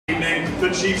the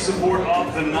chief support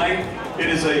of the night. It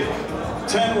is a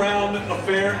 10-round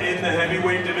affair in the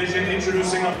heavyweight division.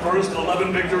 Introducing up first,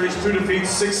 11 victories, 2 defeats,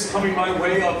 6 coming by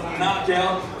way of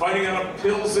knockout. Fighting out of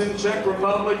Pilsen, Czech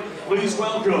Republic. Please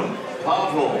welcome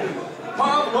Pavel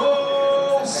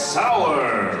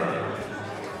Sour.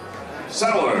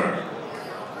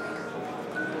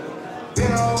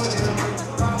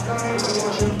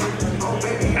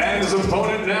 And his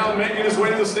opponent now making his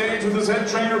way to the stage with his head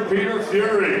trainer, Hughie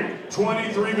Fury.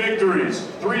 23 victories,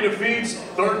 3 defeats,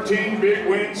 13 big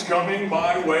wins coming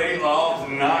by way of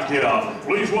knockout.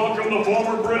 Please welcome the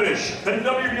former British and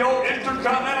WBO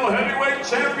Intercontinental Heavyweight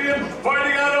Champion,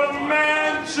 fighting out of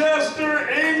Manchester,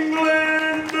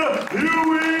 England,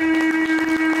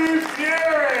 Hughie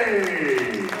Fury.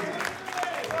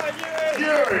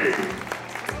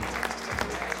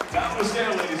 Down the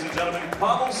scale, ladies and gentlemen,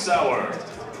 Pavel Sour.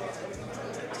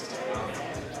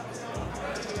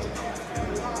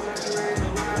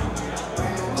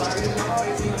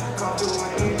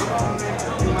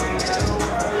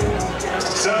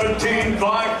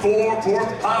 $17.54 for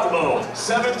Pablo.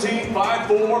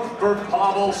 $17.54 for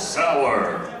Pavel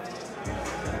Sour.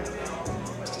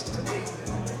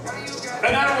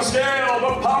 And down the scale,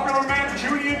 the popular man,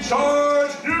 Hughie in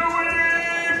charge,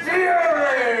 Hughie Fury.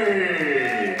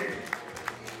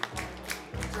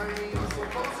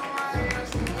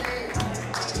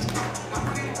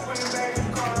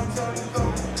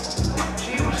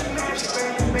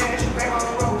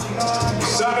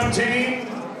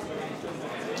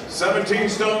 $17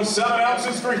 stone 7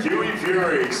 ounces for Hughie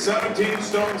Fury. 17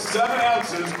 stone 7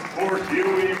 ounces for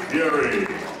Hughie Fury.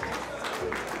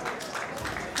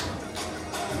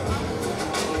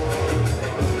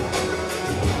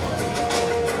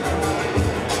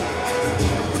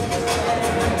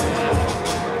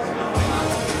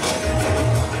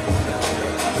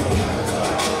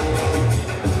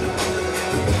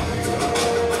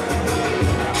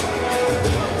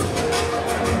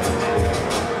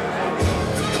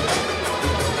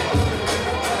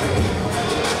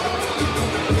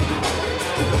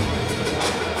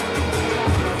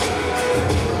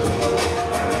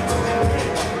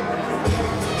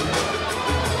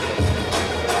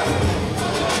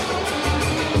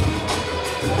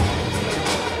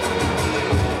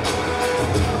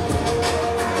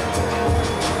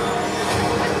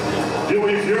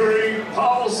 Hughie Fury,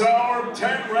 Pavel Sour,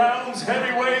 10 rounds,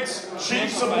 heavyweights, chief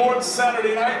support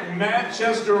Saturday night,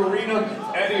 Manchester Arena,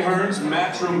 Eddie Hearns,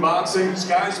 Matchroom Boxing,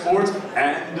 Sky Sports,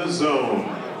 and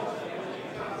DAZN.